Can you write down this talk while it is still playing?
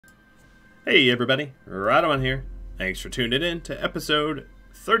Hey everybody, Rhadamant here. Thanks for tuning in to episode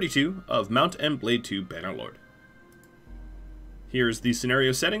 32 of Mount and Blade 2 Bannerlord. Here's the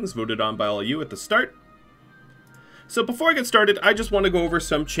scenario settings voted on by all of you at the start. So before I get started, I just want to go over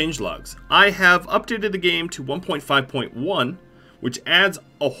some changelogs. I have updated the game to 1.5.1, which adds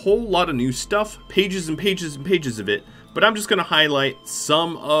a whole lot of new stuff, pages and pages and pages of it, but I'm just going to highlight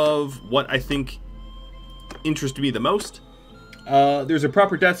some of what I think interested me the most. There's a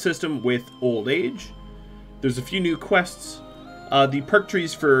proper death system with old age. There's a few new quests. The perk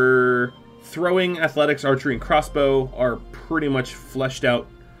trees for throwing, athletics, archery, and crossbow are pretty much fleshed out.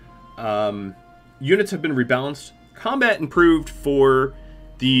 Units have been rebalanced. Combat improved for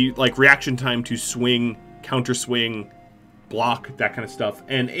the reaction time to swing, counter swing, block, that kind of stuff.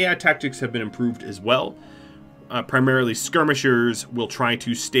 And AI tactics have been improved as well. Primarily skirmishers will try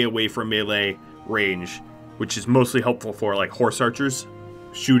to stay away from melee range, which is mostly helpful for horse archers,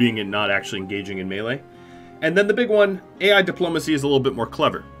 shooting and not actually engaging in melee. And then the big one, AI diplomacy is a little bit more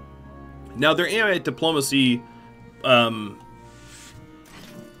clever. Now their AI diplomacy, how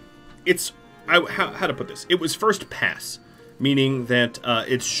to put this? It was first pass, meaning that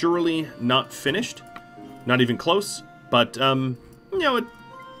it's surely not finished, not even close. But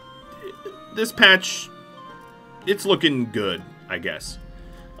this patch, it's looking good, I guess.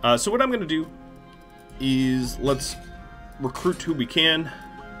 So what I'm going to do is let's recruit who we can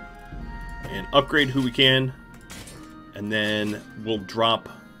and upgrade who we can, and then we'll drop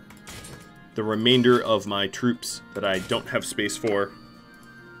the remainder of my troops that I don't have space for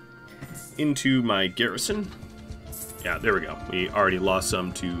into my garrison. Yeah, there we go. We already lost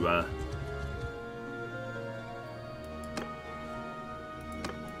some to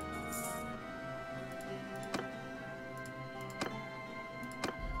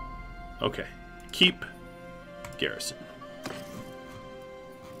okay. Keep garrison.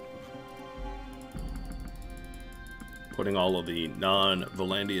 Putting all of the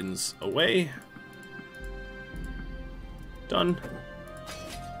non-Vlandians away. Done.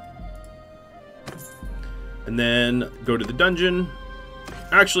 And then go to the dungeon.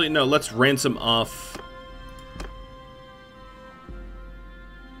 Actually, no, let's ransom off.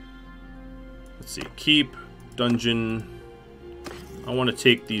 Let's see. Keep dungeon. I want to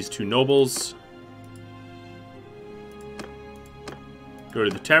take these two nobles. Go to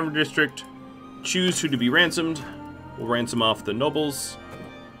the Tavern District, choose who to be ransomed. We'll ransom off the nobles,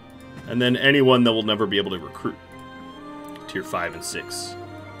 and then anyone that will never be able to recruit. Tier 5 and 6.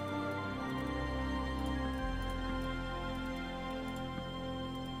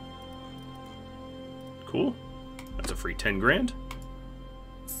 Cool. That's a free 10 grand.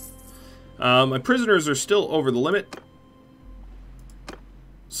 My prisoners are still over the limit,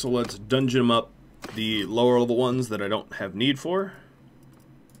 so let's dungeon them up the lower level ones that I don't have need for.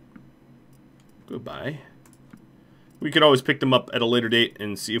 Goodbye. We could always pick them up at a later date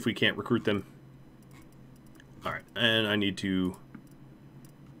and see if we can't recruit them. Alright, and I need to...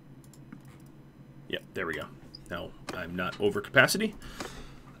 Yep, there we go. Now I'm not over capacity.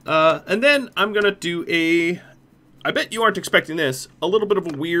 And then I'm going to do a... I bet you aren't expecting this. A little bit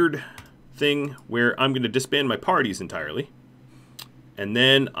of a weird thing where I'm going to disband my parties entirely. And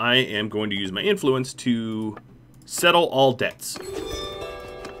then I am going to use my influence to settle all debts.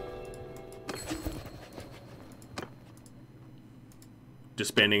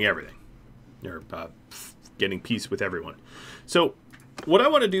 Disbanding everything, or getting peace with everyone. So what I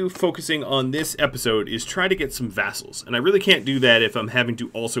want to do, focusing on this episode, is try to get some vassals, and I really can't do that if I'm having to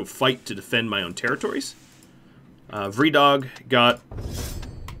also fight to defend my own territories. Vrdog got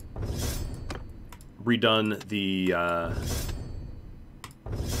redone the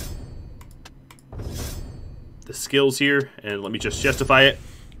skills here, and let me just justify it.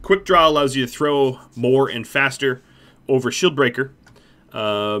 Quick Draw allows you to throw more and faster over Shieldbreaker.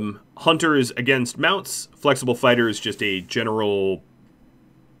 Hunter is against mounts. Flexible Fighter is just a general,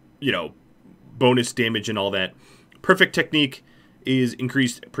 bonus damage and all that. Perfect Technique is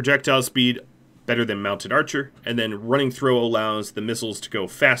increased projectile speed, better than Mounted Archer. And then Running Throw allows the missiles to go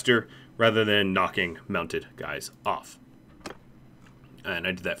faster rather than knocking mounted guys off. And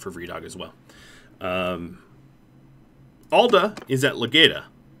I did that for Vrdog as well. Alda is at Legata.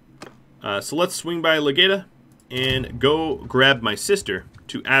 So let's swing by Legata and go grab my sister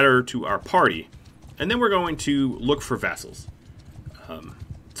to add her to our party. And then we're going to look for vassals.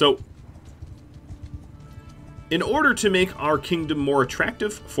 So, in order to make our kingdom more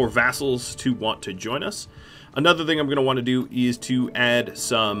attractive for vassals to want to join us, another thing I'm going to want to do is to add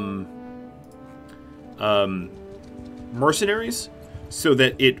some mercenaries so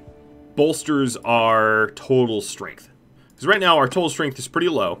that it bolsters our total strength. Because right now our total strength is pretty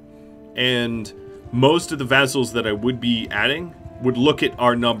low. And most of the vassals that I would be adding would look at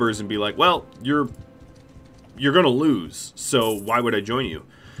our numbers and be like, well, you're going to lose, so why would I join you?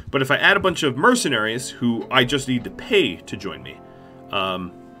 But if I add a bunch of mercenaries who I just need to pay to join me,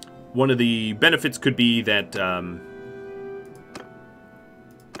 one of the benefits could be that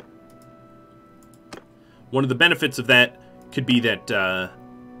one of the benefits of that could be that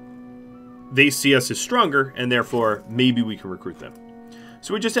they see us as stronger, and therefore maybe we can recruit them.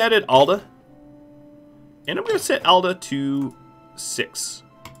 So we just added Alda, and I'm going to set Alda to 6,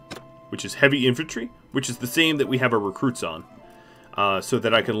 which is heavy infantry, which is the same that we have our recruits on, so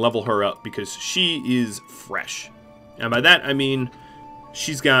that I can level her up because she is fresh. And by that I mean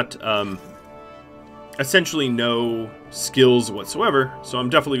she's got essentially no skills whatsoever, so I'm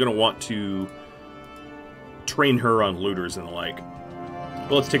definitely going to want to train her on looters and the like.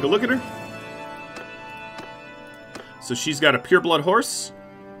 Well, let's take a look at her. So she's got a pureblood horse,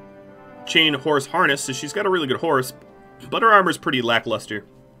 chain horse harness, so she's got a really good horse, but her armor's pretty lackluster,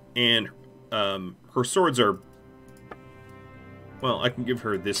 and her swords are, well, I can give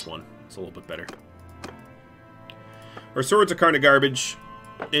her this one. It's a little bit better. Her swords are kind of garbage,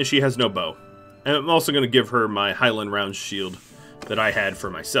 and she has no bow. And I'm also going to give her my Highland Round shield that I had for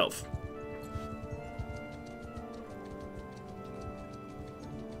myself.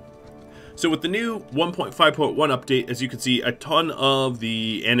 So with the new 1.5.1 update, as you can see, a ton of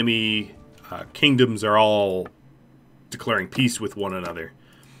the enemy kingdoms are all declaring peace with one another.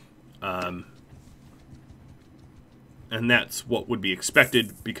 And that's what would be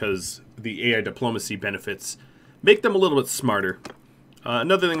expected because the AI diplomacy benefits make them a little bit smarter.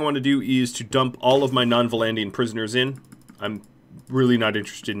 Another thing I want to do is to dump all of my non-Vlandian prisoners in. I'm really not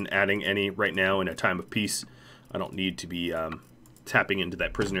interested in adding any right now in a time of peace. I don't need to be tapping into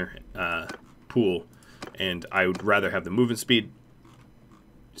that prisoner pool, and I would rather have the movement speed.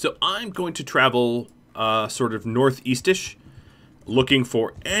 So I'm going to travel sort of northeastish, looking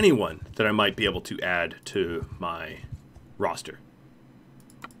for anyone that I might be able to add to my roster.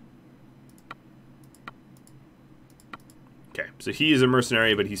 Okay, so he is a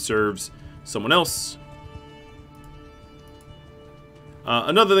mercenary, but he serves someone else.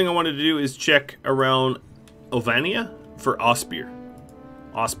 Another thing I wanted to do is check around Ovania for Ospear.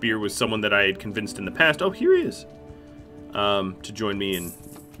 Ospear was someone that I had convinced in the past. Oh, here he is. To join me, and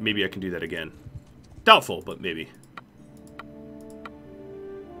maybe I can do that again. Doubtful, but maybe.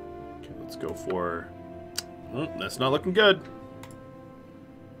 Okay, let's go for... Oh, that's not looking good.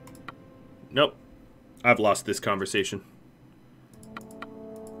 Nope. I've lost this conversation.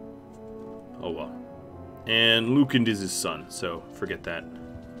 Oh well. And Lukend is his son, so forget that.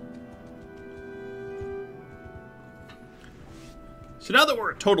 So now that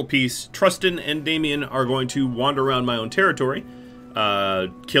we're at total peace, Trustin and Damien are going to wander around my own territory,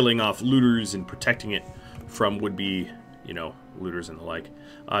 killing off looters and protecting it from would-be, you know, looters and the like.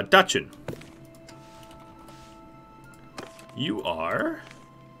 Dutchin, you are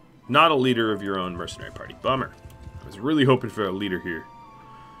not a leader of your own mercenary party. Bummer. I was really hoping for a leader here.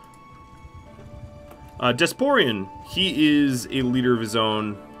 Desporian, he is a leader of his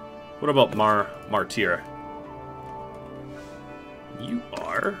own. What about Martira? You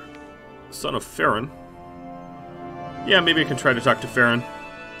are son of Farron. Yeah, maybe I can try to talk to Farron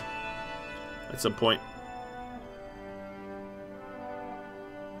at some point.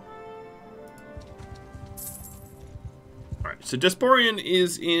 Alright, so Desporian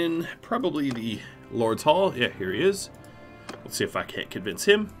is in probably the Lord's Hall. Yeah, here he is. Let's see if I can't convince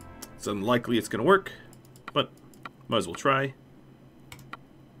him. It's unlikely it's going to work, but might as well try.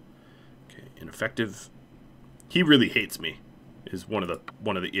 Okay, ineffective. He really hates me. Is one of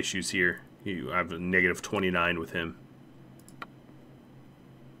the issues here. I have a negative 29 with him.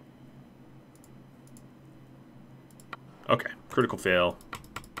 Okay, critical fail.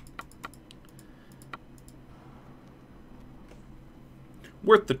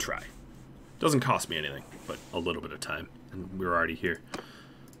 Worth the try. Doesn't cost me anything, but a little bit of time, and we're already here.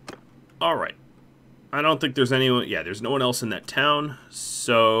 All right. I don't think there's anyone. Yeah, there's no one else in that town.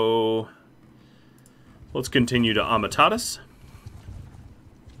 So let's continue to Amatatus.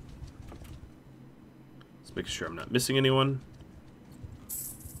 Make sure I'm not missing anyone.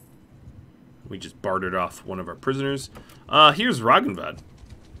 We just bartered off one of our prisoners. Here's Ragnvad.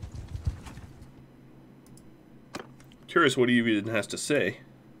 Curious what he even has to say.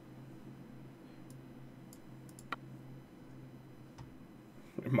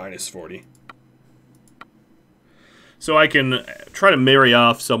 Minus 40. So I can try to marry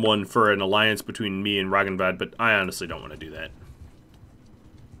off someone for an alliance between me and Ragnvad, but I honestly don't want to do that.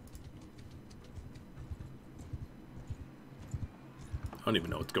 don't even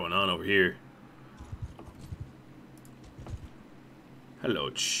know what's going on over here. Hello,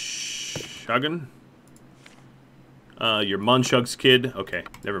 Chuggin. You're Munchug's kid. Okay,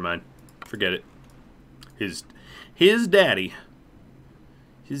 never mind. Forget it. His daddy.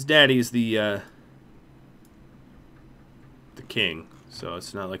 His daddy's the king, so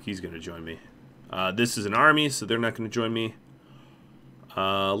it's not like he's gonna join me. This is an army, so they're not gonna join me.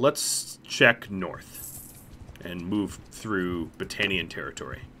 Let's check north and move through Battanian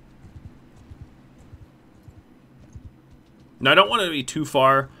territory. Now, I don't want to be too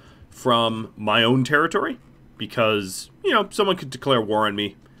far from my own territory because, you know, someone could declare war on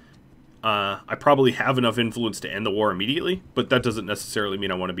me. I probably have enough influence to end the war immediately, but that doesn't necessarily mean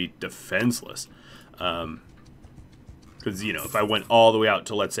I want to be defenseless. Because, you know, if I went all the way out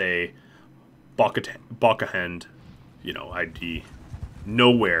to, let's say, Balkahend, you know, I'd be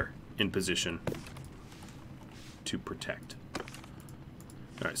nowhere in position to protect.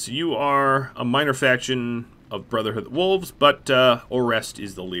 Alright, so you are a minor faction of Brotherhood of Wolves, but Orest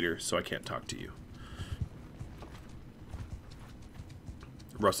is the leader, so I can't talk to you.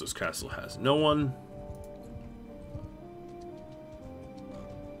 Russell's castle has no one.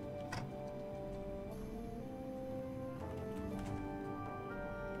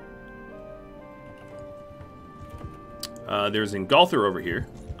 There's Ingolther over here.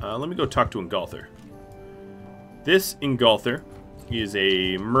 Let me go talk to Ingolther. This Ingolther is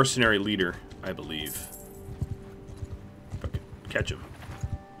a mercenary leader, I believe. If I could catch him.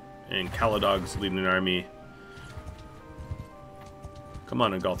 And Caladog's leading an army. Come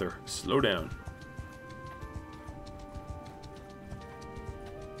on, Ingolther. Slow down.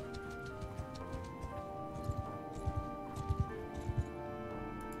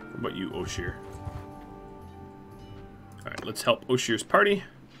 What about you, Oshir? Alright, let's help Oshir's party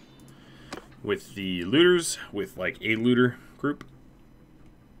with the looters, with like a looter group.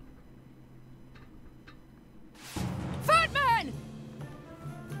 Footmen!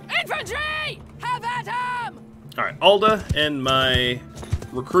 Infantry! Have at 'em! Alright, Alda and my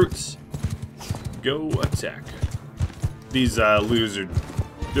recruits go attack. These looters are...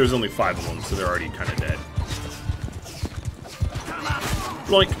 There's only 5 of them, so they're already kind of dead.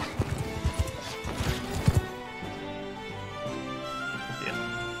 Bloink!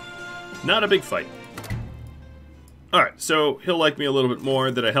 Not a big fight. Alright, so he'll like me a little bit more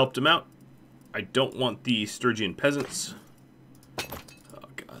that I helped him out. I don't want the Sturgian peasants. Oh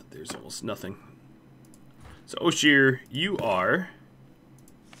god, there's almost nothing. So Oshir, you are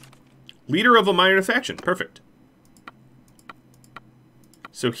leader of a minor faction. Perfect.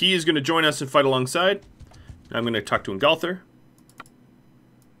 So he is going to join us and fight alongside. I'm going to talk to Ingolther.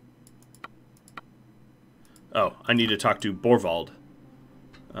 Oh, I need to talk to Borvald.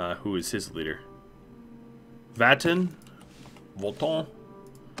 Who is his leader? Volton,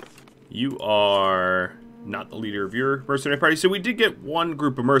 you are not the leader of your mercenary party. So we did get one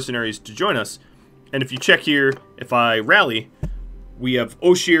group of mercenaries to join us. And if you check here, if I rally, we have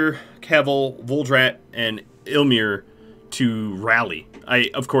Oshir, Cavill, Voldrat, and Ilmir to rally.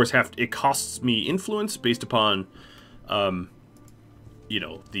 I, of course, have to, it costs me influence based upon, you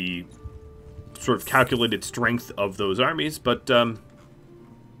know, the sort of calculated strength of those armies, but,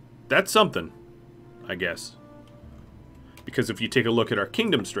 that's something, I guess. Because if you take a look at our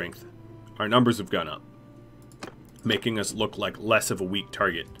kingdom strength, our numbers have gone up, making us look like less of a weak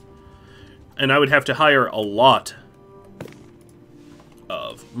target. And I would have to hire a lot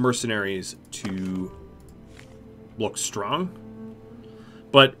of mercenaries to look strong.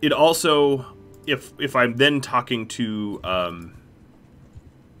 But it also, if I'm then talking to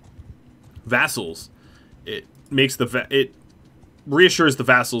vassals, it makes it reassures the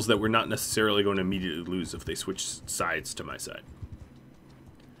vassals that we're not necessarily going to immediately lose if they switch sides to my side.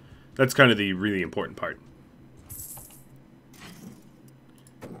 That's kind of the really important part.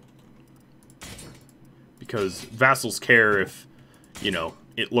 Because vassals care if, you know,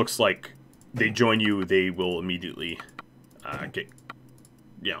 it looks like they join you, they will immediately get,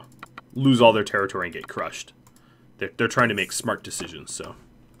 you know, lose all their territory and get crushed. They're trying to make smart decisions, so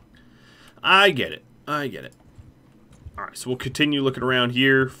I get it. I get it. Alright, so we'll continue looking around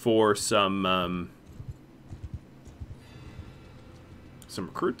here for some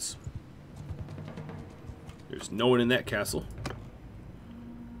recruits. There's no one in that castle.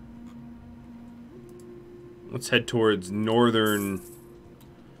 Let's head towards northern,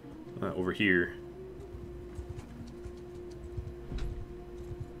 over here.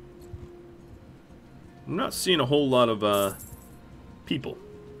 I'm not seeing a whole lot of people.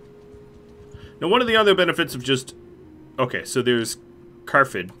 Now, one of the other benefits of just... Okay, so there's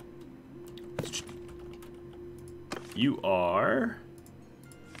Carfid. You are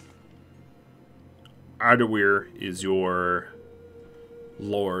Ardawir is your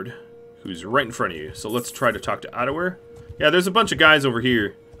lord, who's right in front of you. So let's try to talk to Ardawir. Yeah, there's a bunch of guys over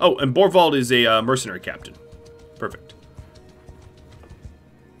here. Oh, and Borvald is a mercenary captain. Perfect.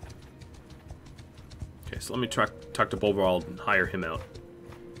 Okay, so let me talk to Borvald and hire him out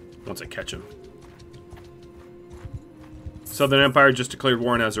once I catch him. Southern Empire just declared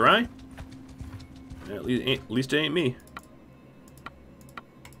war on Azerai. At least it ain't me.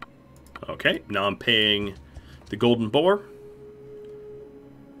 Okay, now I'm paying the Golden Boar.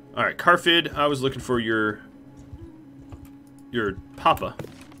 Alright, Carfid, I was looking for your papa.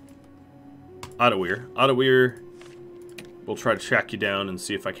 Ardawir. Ardawir will try to track you down and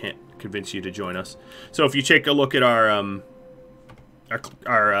see if I can't convince you to join us. So if you take a look at our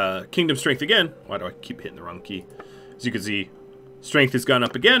kingdom strength again, why do I keep hitting the wrong key? As you can see, strength has gone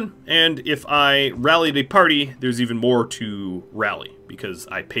up again, and if I rallied a party, there's even more to rally, because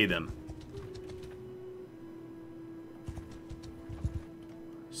I pay them.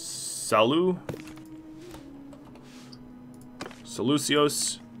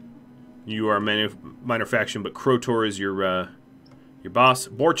 Salusios, you are a minor faction, but Krotor is your boss.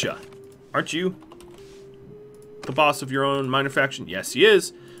 Borcha, aren't you the boss of your own minor faction? Yes, he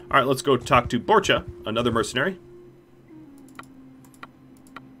is. Alright, let's go talk to Borcha, another mercenary.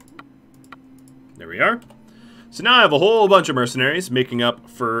 There we are. So now I have a whole bunch of mercenaries making up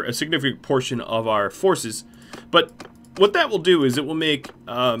for a significant portion of our forces. But what that will do is it will make...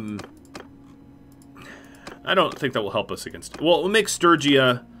 I don't think that will help us against... Well, it will make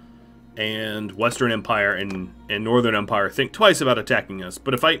Sturgia and Western Empire and Northern Empire think twice about attacking us.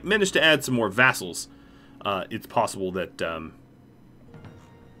 But if I manage to add some more vassals, it's possible that,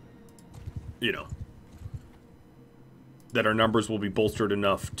 you know, that our numbers will be bolstered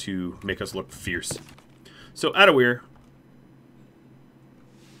enough to make us look fierce. So, Ardawir,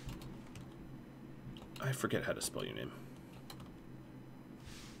 I forget how to spell your name.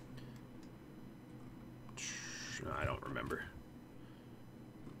 I don't remember.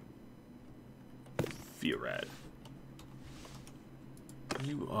 Fiorad.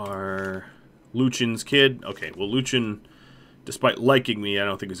 You are Luchin's kid. Okay, well, Luchin, despite liking me, I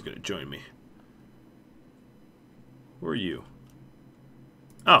don't think he's going to join me. Who are you?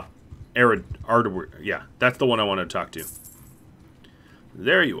 Oh, Ardawir. Yeah, that's the one I wanted to talk to.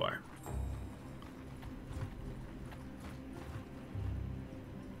 There you are.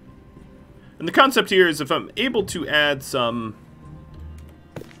 And the concept here is if I'm able to add some...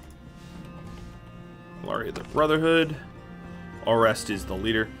 Laria the Brotherhood. Orest is the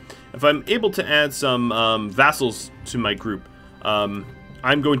leader. If I'm able to add some vassals to my group, I'm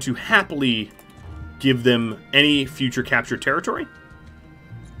going to happily give them any future captured territory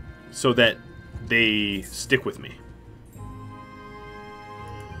so that they stick with me.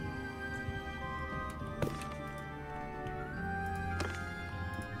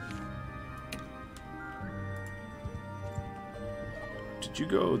 Did you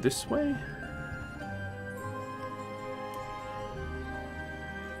go this way?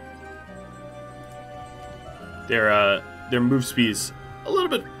 Their move speed is a little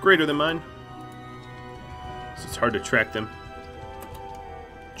bit greater than mine, so it's hard to track them.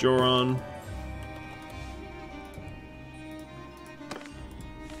 Joron.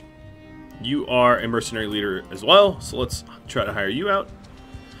 You are a mercenary leader as well, so let's try to hire you out.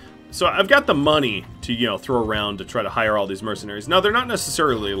 So I've got the money to, you know, throw around to try to hire all these mercenaries. Now, they're not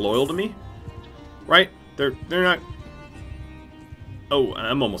necessarily loyal to me, right? They're not... Oh,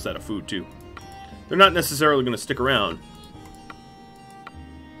 I'm almost out of food, too. They're not necessarily going to stick around.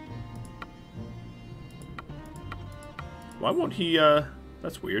 Why won't he,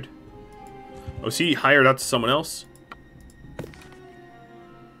 That's weird. Oh, is he hired out to someone else?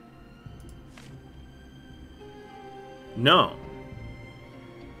 No.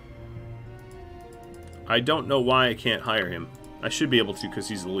 I don't know why I can't hire him. I should be able to because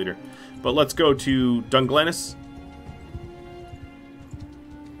he's the leader. But let's go to Dunglanis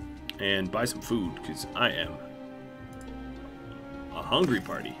and buy some food because I am a hungry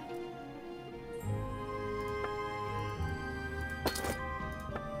party.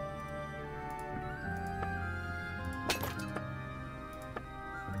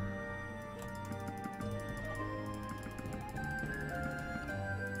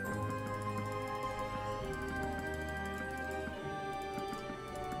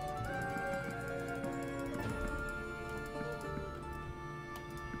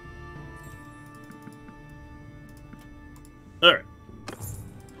 Alright.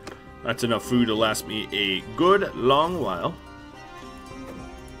 That's enough food to last me a good long while.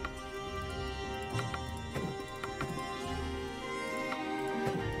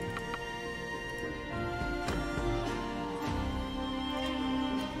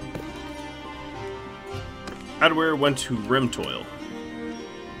 Adware went to Rimtoil.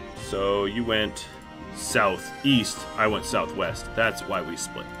 So you went southeast, I went southwest. That's why we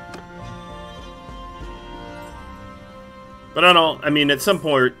split. But I mean, at some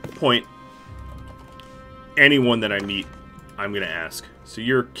point, anyone that I meet, I'm going to ask. So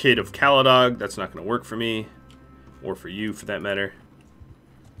you're Kid of Caladog, that's not going to work for me. Or for you, for that matter.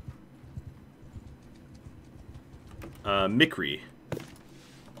 Mikri.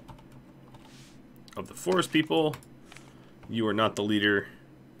 Of the Forest People. You are not the leader.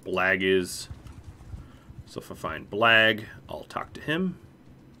 Blag is. So if I find Blag, I'll talk to him.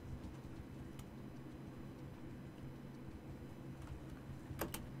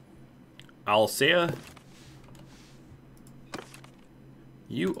 Alsea.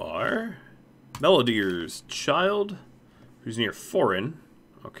 You are Melodir's child, who's near Foreign.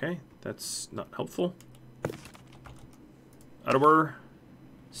 Okay, that's not helpful. Adware.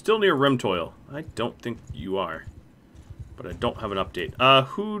 Still near Rimtoil. I don't think you are. But I don't have an update.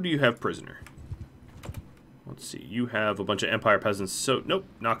 Who do you have prisoner? Let's see. You have a bunch of Empire peasants. So, nope.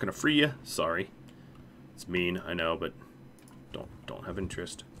 Not going to free you. Sorry. It's mean, I know, but don't have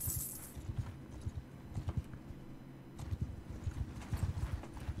interest.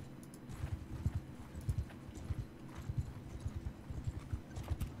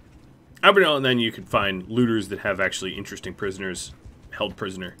 Every now and then you can find looters that have actually interesting prisoners held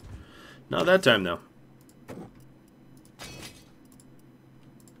prisoner. Not that time, though.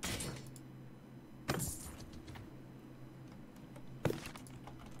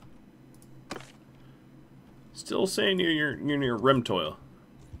 Still saying you're near Rimtoil.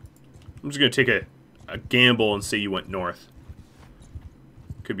 I'm just going to take a gamble and say you went north.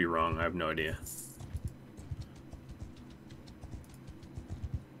 Could be wrong. I have no idea.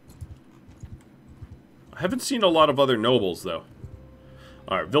 I haven't seen a lot of other nobles, though.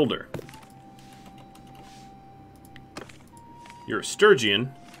 Alright, Vilder. You're a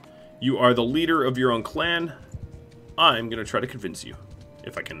Sturgian. You are the leader of your own clan. I'm going to try to convince you.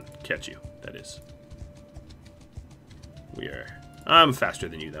 If I can catch you, that is. I'm faster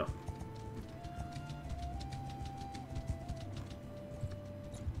than you, though.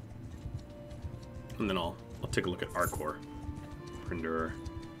 And then I'll take a look at Arcor. Prinderer.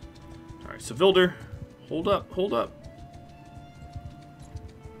 Alright, so Vilder. Hold up, hold up.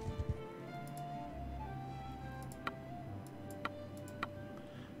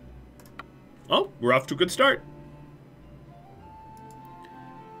 Oh, we're off to a good start.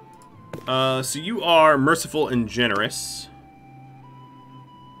 So you are merciful and generous.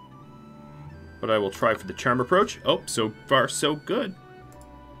 But I will try for the charm approach. Oh, so far so good.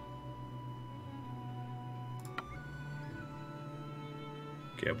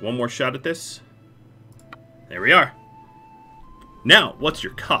 Okay, I have one more shot at this. There we are. Now, what's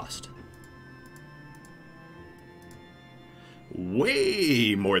your cost?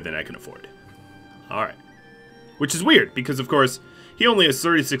 Way more than I can afford. Alright. Which is weird, because of course, he only has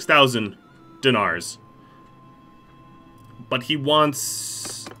 36,000 dinars. But he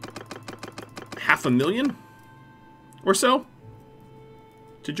wants 500,000 or so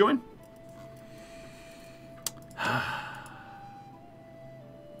to join.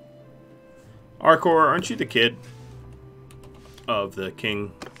 Arcor, aren't you the kid of the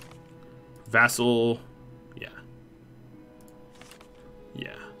king? Vassal, yeah.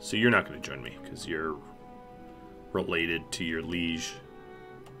 Yeah, so you're not going to join me because you're related to your liege.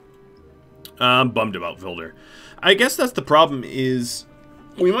 I'm bummed about Vilder. I guess that's the problem is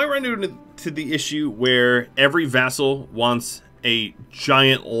we might run into the issue where every vassal wants a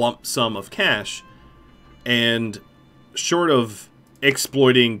giant lump sum of cash, and short of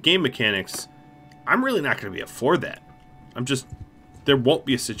exploiting game mechanics, I'm really not going to be able to afford that. There won't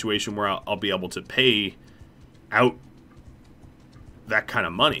be a situation where I'll be able to pay out that kind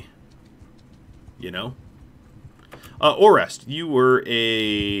of money. You know? Orest, you were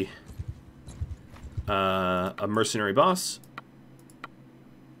a mercenary boss,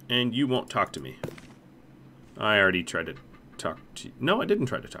 and you won't talk to me. I already tried to talk to you. No, I didn't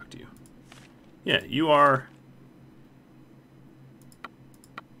try to talk to you. Yeah, you are...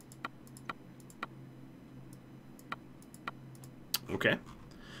 Okay.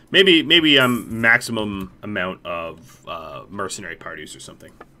 Maybe I'm maximum amount of mercenary parties or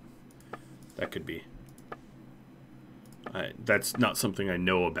something. That could be. That's not something I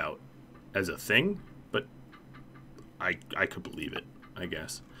know about as a thing, but I could believe it, I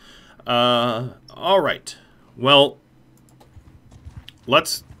guess. Alright. Well,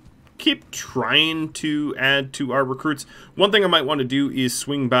 let's keep trying to add to our recruits. One thing I might want to do is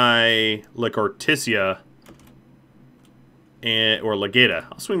swing by, like, Orticia or Legata.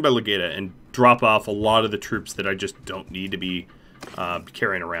 I'll swing by Legata and drop off a lot of the troops that I just don't need to be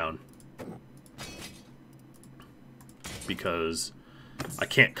carrying around. Because I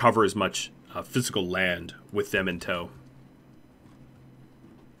can't cover as much physical land with them in tow.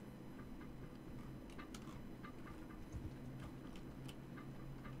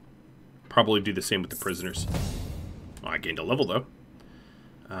 Probably do the same with the prisoners. Oh, I gained a level, though.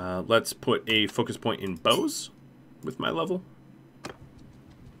 Let's put a focus point in bows with my level.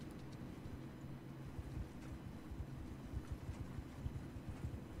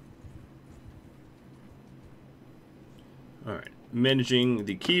 Alright, managing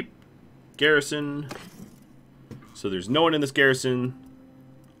the keep, garrison. So there's no one in this garrison.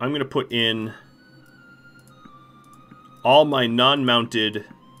 I'm going to put in all my non-mounted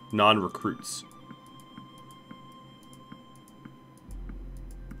non-recruits.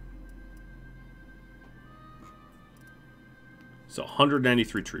 So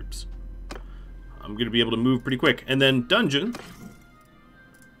 193 troops. I'm going to be able to move pretty quick. And then dungeon.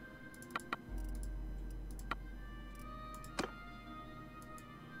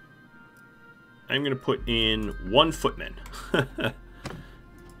 I'm going to put in 1 footman.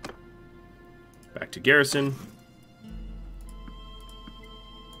 Back to garrison.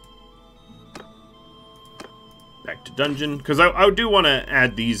 Back to dungeon. Because I do want to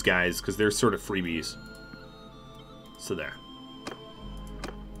add these guys, because they're sort of freebies. So there.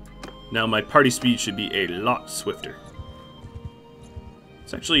 Now my party speed should be a lot swifter.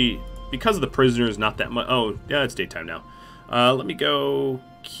 It's actually, because of the prisoners, not that much. Oh, yeah, it's daytime now. Let me go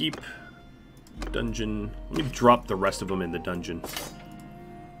keep dungeon. Let me drop the rest of them in the dungeon.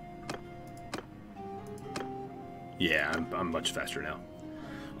 Yeah, I'm much faster now.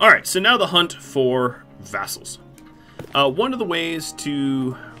 Alright, so now the hunt for vassals. One of the ways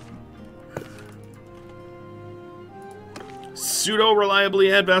to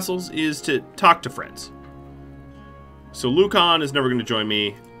pseudo-reliably add vassals is to talk to friends. So Lucan is never going to join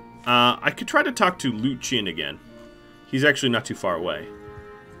me. I could try to talk to Lucian again. He's actually not too far away.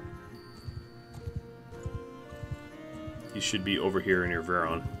 He should be over here near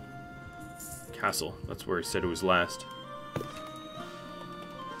Veron Castle. That's where he said it was last.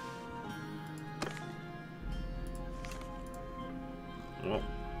 Well,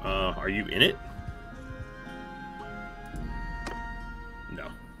 are you in it? No,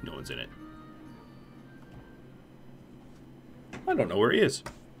 no one's in it. I don't know where he is.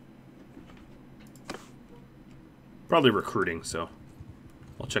 Probably recruiting, so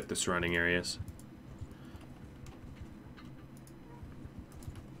I'll check the surrounding areas.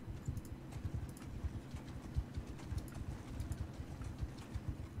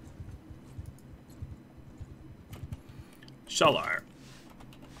 Shalar.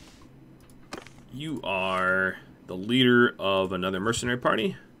 You are the leader of another mercenary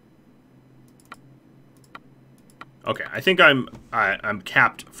party. Okay, I think I'm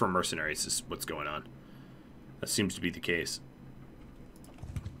capped for mercenaries is what's going on. That seems to be the case.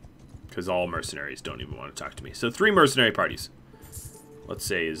 Because all mercenaries don't even want to talk to me. So 3 mercenary parties, let's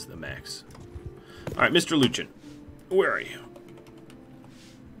say, is the max. Alright, Mr. Lucian. Where are you?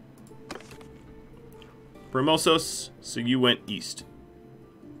 Bermosos, so you went east.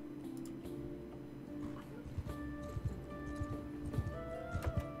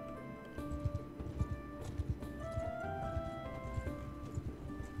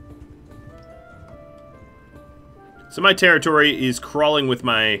 So my territory is crawling with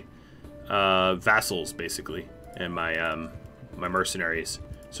my vassals, basically, and my my mercenaries.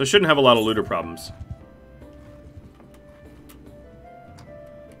 So I shouldn't have a lot of looter problems.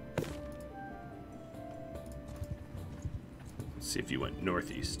 Let's see if you went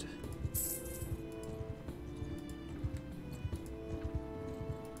northeast.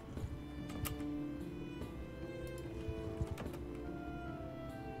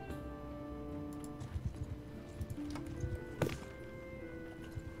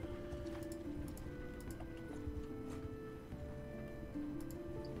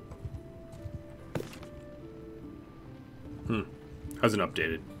 Hasn't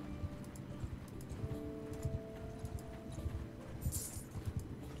updated.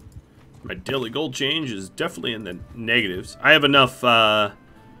 My daily gold change is definitely in the negatives. I have enough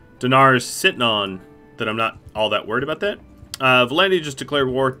dinars sitting on that I'm not all that worried about that. Vlandia just declared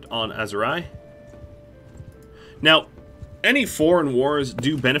war on Azerai. Now, any foreign wars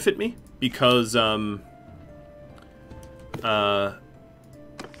do benefit me because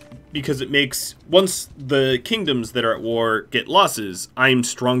it makes, once the kingdoms that are at war get losses, I'm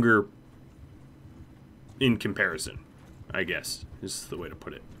stronger in comparison, I guess, is the way to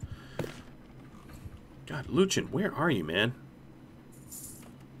put it. God, Lucian, where are you, man?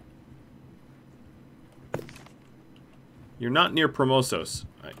 You're not near Promosos.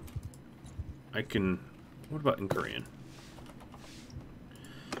 I can... What about Incurian?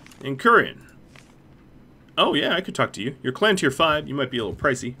 Incurian. Oh, yeah, I could talk to you. You're clan tier 5. You might be a little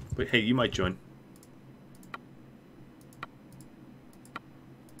pricey, but hey, you might join.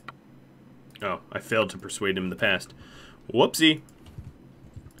 Oh, I failed to persuade him in the past. Whoopsie.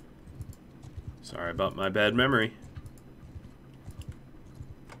 Sorry about my bad memory.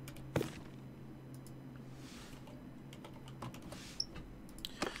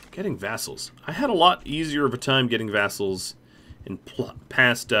 Getting vassals. I had a lot easier of a time getting vassals in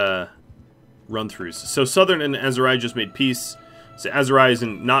past run-throughs. So Southern and Azurai just made peace. So Azurai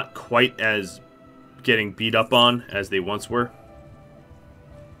isn't not quite as getting beat up on as they once were.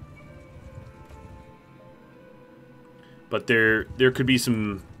 But there could be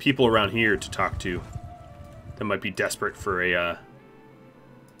some people around here to talk to that might be desperate for a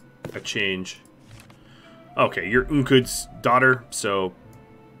change. Okay, you're Unkud's daughter, so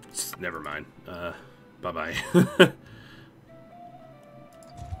never mind. Bye-bye.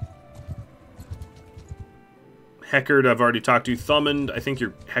 Heckard, I've already talked to. Thumond, I think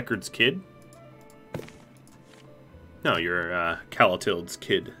you're Heckard's kid. No, you're Calatild's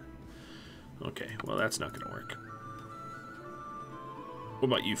kid. Okay, well that's not going to work. What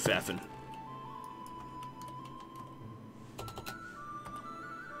about you, Fafin?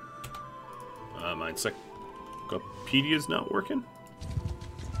 My encyclopedia's not working?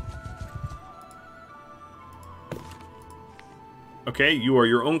 Okay, you are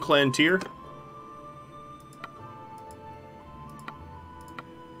your own clan tier.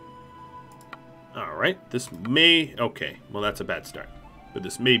 Alright, this may... Okay, well that's a bad start. But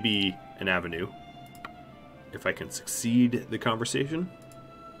this may be an avenue. If I can succeed the conversation.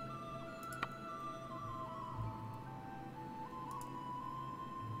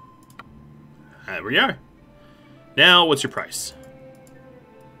 There we are. Now, what's your price?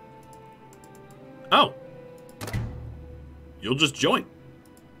 Oh. You'll just join.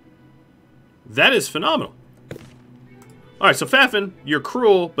 That is phenomenal. Alright, so Fafin, you're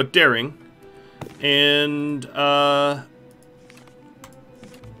cruel but daring. And,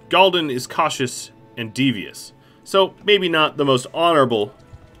 Galden is cautious and devious. So, maybe not the most honorable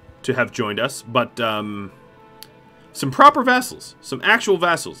to have joined us, but, some proper vassals. Some actual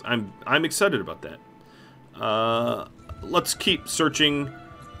vassals. I'm excited about that. Let's keep searching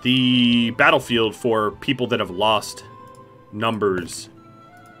the battlefield for people that have lost numbers.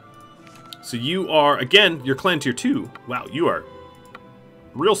 So you are, again, you're clan tier 2. Wow, you are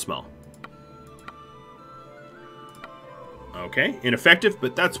real small. Okay, ineffective,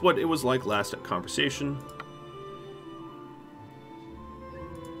 but that's what it was like last conversation.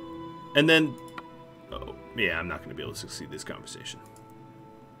 And then, oh, yeah, I'm not going to be able to succeed this conversation.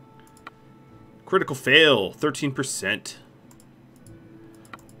 Critical fail, 13%.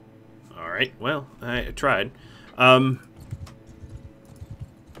 Alright, well, I tried. Well,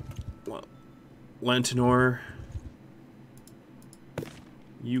 Lantinor,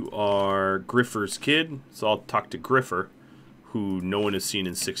 you are Griffer's kid, so I'll talk to Griffer, who no one has seen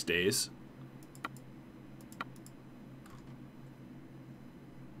in 6 days.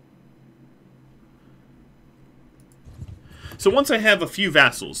 So once I have a few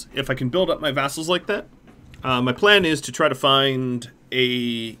vassals, if I can build up my vassals like that, my plan is to try to find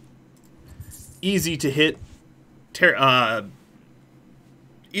a easy to hit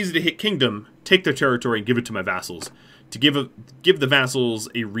kingdom, take their territory, and give it to my vassals to give the vassals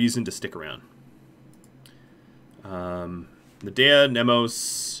a reason to stick around. Nadea,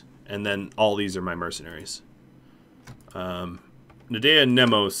 Nemos, and then all these are my mercenaries. Nadea and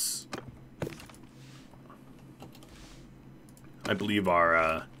Nemos, I believe,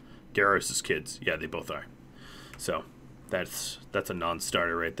 are Garrus' kids. Yeah, they both are. So that's a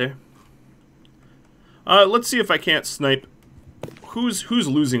non-starter right there. Let's see if I can't snipe. Who's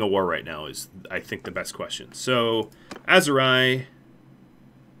losing a war right now is, I think, the best question. So, Azurai,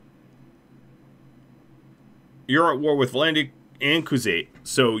 you're at war with Vlandian and Khuzait,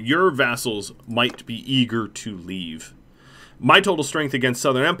 so your vassals might be eager to leave. My total strength against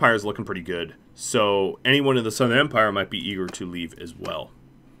Southern Empire is looking pretty good, so anyone in the Southern Empire might be eager to leave as well.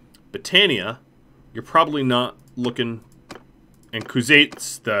 Britannia, you're probably not looking, and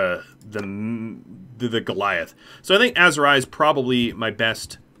Khuzait's the Goliath. So I think Azurai is probably my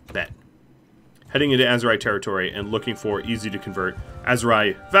best bet. Heading into Azurai territory and looking for easy to convert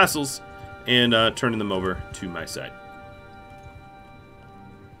Azurai vassals and turning them over to my side.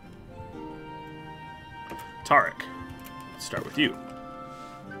 Tarek, let's start with you.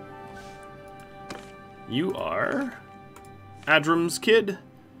 You are Adram's kid,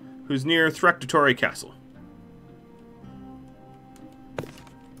 who's near Threctatory Castle.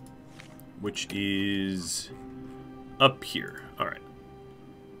 which is up here. All right.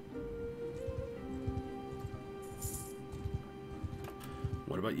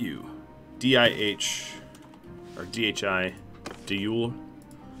 What about you? DIH or DHI Diul.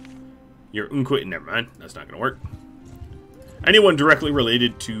 You're unquit. Never mind. That's not going to work. Anyone directly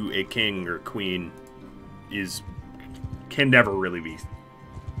related to a king or queen can never really be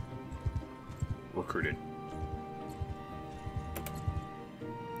recruited.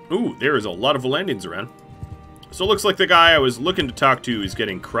 Ooh, there is a lot of Vlandians around. So it looks like the guy I was looking to talk to is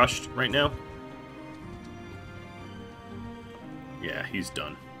getting crushed right now. Yeah, he's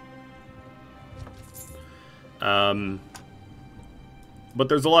done. But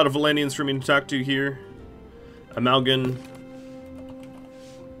there's a lot of Vlandians for me to talk to here. Amalgan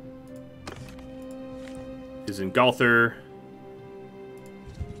is in Galther.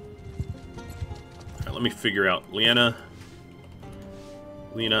 Alright, let me figure out. Lena,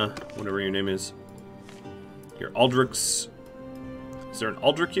 whatever your name is. Your Aldrich's. Is there an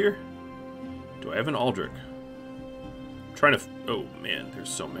Aldrich here? Do I have an Aldrich? I'm trying to. Oh man, there's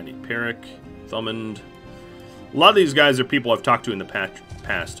so many. Peric, Thumond. A lot of these guys are people I've talked to in the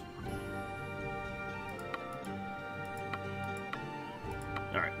past.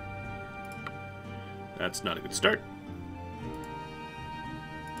 Alright. That's not a good start.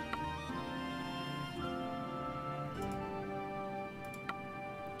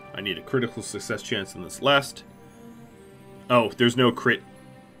 I need a critical success chance in this last. Oh, there's no crit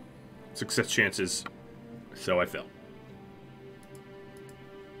success chances, so I fail.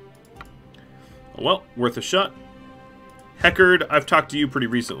 Well, worth a shot. Heckard, I've talked to you pretty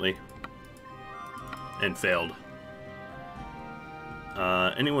recently. And failed.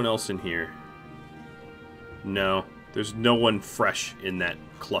 Anyone else in here? No. There's no one fresh in that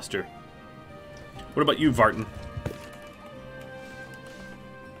cluster. What about you, Vartan?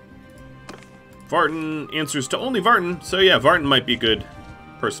 Vartan answers to only Vartan. So yeah, Vartan might be a good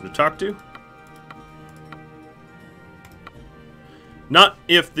person to talk to. Not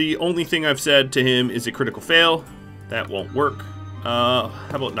if the only thing I've said to him is a critical fail. That won't work. How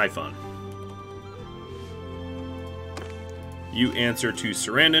about Nifon? You answer to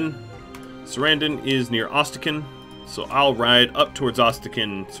Sarandon. Sarandon is near Ostican, so I'll ride up towards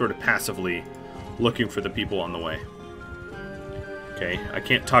Ostican sort of passively, looking for the people on the way. Okay, I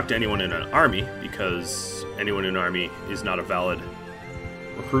can't talk to anyone in an army, because anyone in an army is not a valid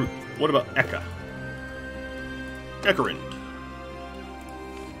recruit. What about Eka? Ekarind.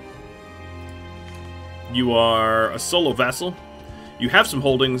 You are a solo vassal. You have some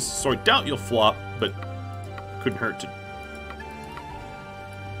holdings, so I doubt you'll flop, but couldn't hurt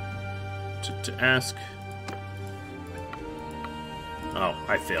to ask. Oh,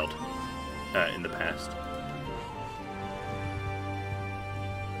 I failed in the past.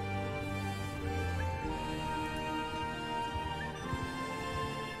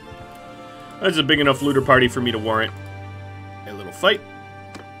 That's a big enough looter party for me to warrant a little fight.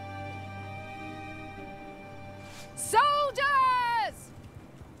 Soldiers!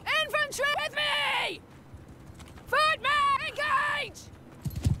 Infantry with me! Footmen, engage!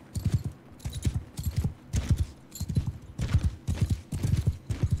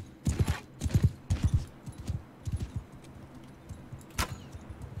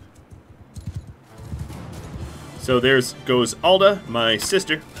 So there's goes Alda, my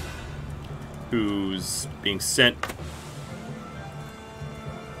sister, who's being sent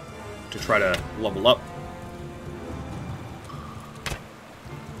to try to level up.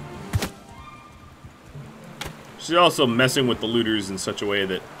 She's also messing with the looters in such a way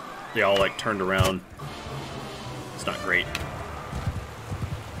that they all like turned around. It's not great.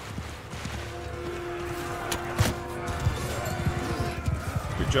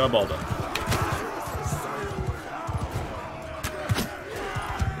 Good job, Alda.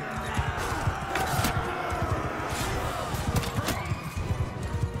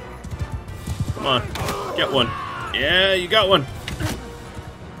 Come on, get one. Yeah, you got one.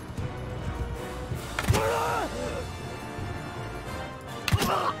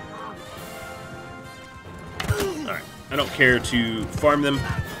 Alright, I don't care to farm them.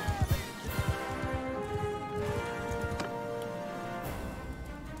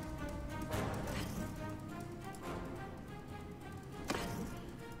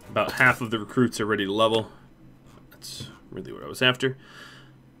 About half of the recruits are ready to level. That's really what I was after.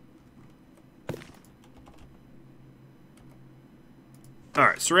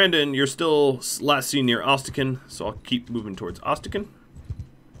 Alright, Sarandon, you're still last seen near Ostican, so I'll keep moving towards Ostican.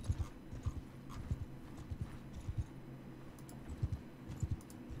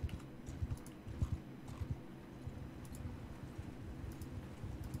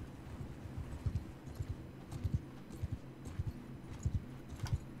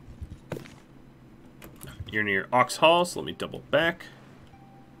 You're near Ox Hall, so let me double back.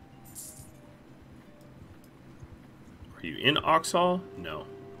 Are you in Ox Hall? No.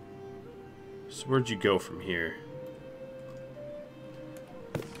 So where'd you go from here?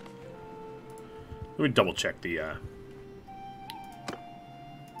 Let me double check the,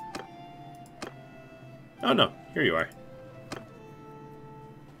 Oh no, here you are.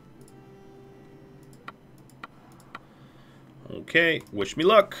 Okay, wish me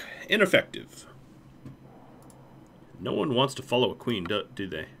luck. Ineffective. No one wants to follow a queen, do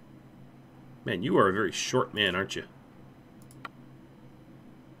they? Man, you are a very short man, aren't you?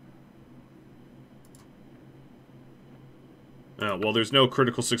 Well, there's no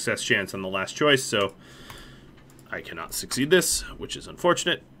critical success chance on the last choice, so I cannot succeed this, which is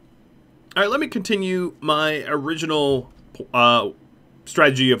unfortunate. Alright, let me continue my original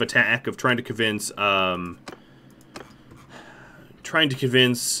strategy of attack of trying to convince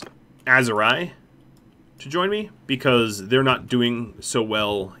Azurai to join me, because they're not doing so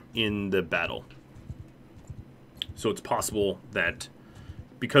well in the battle. So it's possible that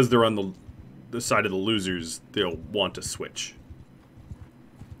because they're on the side of the losers, they'll want to switch.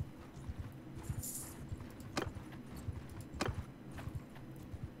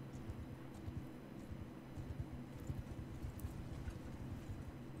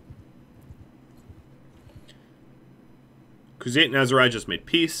 Khuzait and Azurai just made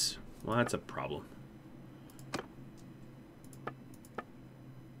peace. Well, that's a problem.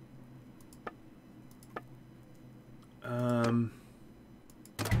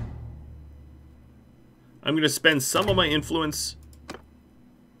 I'm going to spend some of my influence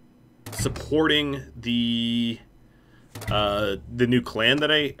supporting the new clan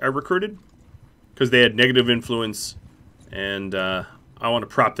that I recruited, because they had negative influence, and I want to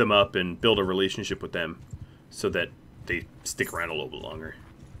prop them up and build a relationship with them so that they stick around a little bit longer.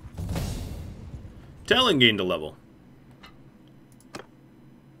 Talon gained a level.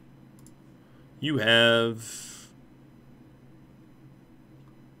 You have...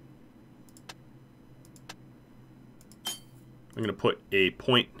 I'm going to put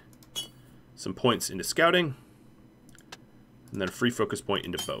some points into scouting, and then a free focus point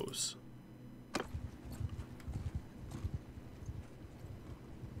into bows.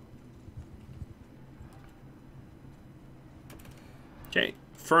 Okay,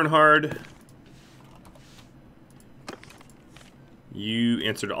 Fernhard. You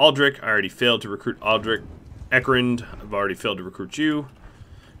answered Aldrich. I already failed to recruit Aldrich. Ekrund, I've already failed to recruit you.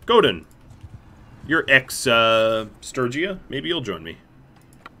 Godin, you're ex-Sturgia. Maybe you'll join me.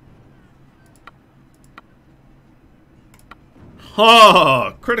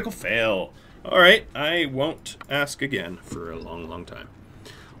 Oh, critical fail. Alright, I won't ask again for a long, long time.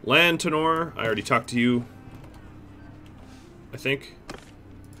 Lantenor, I already talked to you, I think.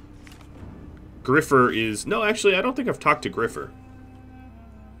 Griffer is... No, actually, I don't think I've talked to Griffer.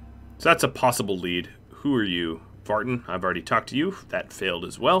 So that's a possible lead. Who are you? Vartan, I've already talked to you. That failed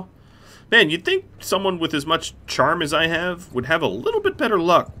as well. Man, you'd think someone with as much charm as I have would have a little bit better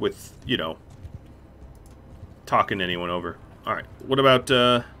luck with, you know, talking anyone over. Alright, what about,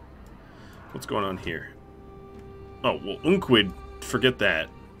 what's going on here? Oh, well, Unquid, forget that.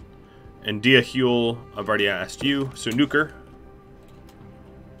 And Diahul, I've already asked you. So Nuker.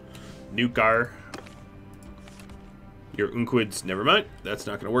 Nukar. Your Unquids, never mind. That's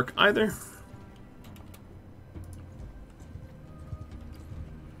not going to work either.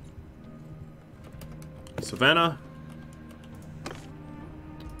 Savannah.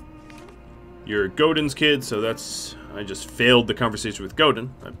 You're Godin's kid, so that's... I just failed the conversation with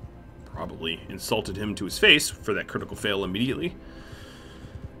Godin. I probably insulted him to his face for that critical fail immediately.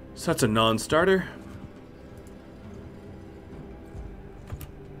 So that's a non-starter.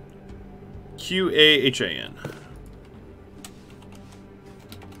 Q-A-H-A-N.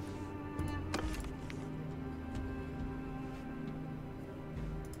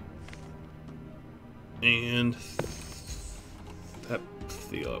 And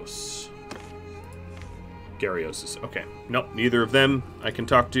Theos. Gariosis. Okay. Nope, neither of them I can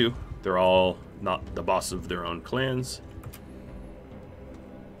talk to. They're all not the boss of their own clans.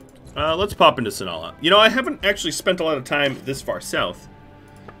 Let's pop into Sinala. You know, I haven't actually spent a lot of time this far south.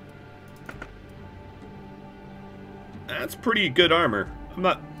 That's pretty good armor. I'm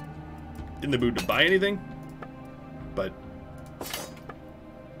not in the mood to buy anything, but...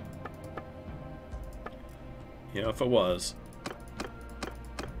 you know, if I was...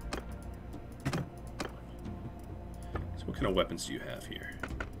 So what kind of weapons do you have here?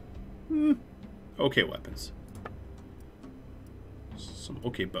 Okay weapons. Some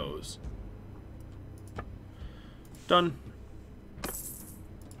okay bows.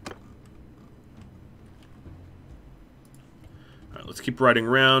 let's keep riding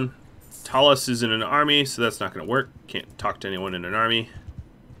around. Talus is in an army, so that's not going to work. Can't talk to anyone in an army.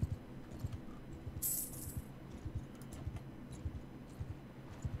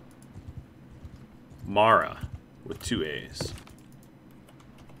 Mara with 2 A's.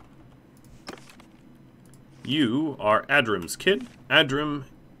 You are Adrim's kid. Adrim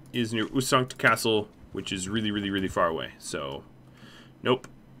is near Usankt Castle, which is really, really, really far away. So, nope.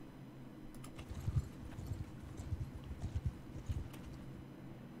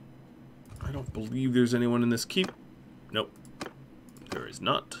 I don't believe there's anyone in this keep. Nope. There is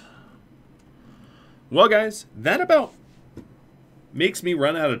not. Well, guys, that about makes me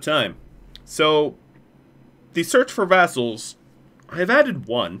run out of time. So, the search for vassals, I've added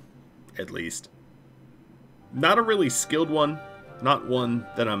one, at least. Not a really skilled one. Not one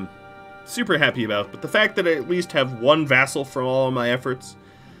that I'm super happy about. But the fact that I at least have one vassal from all of my efforts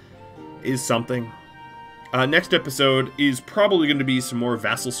is something. Next episode is probably going to be some more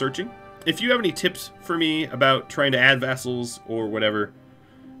vassal searching. If you have any tips for me about trying to add vassals or whatever,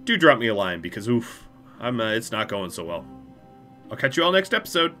 do drop me a line because, oof, it's not going so well. I'll catch you all next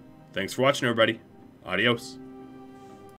episode. Thanks for watching, everybody. Adios.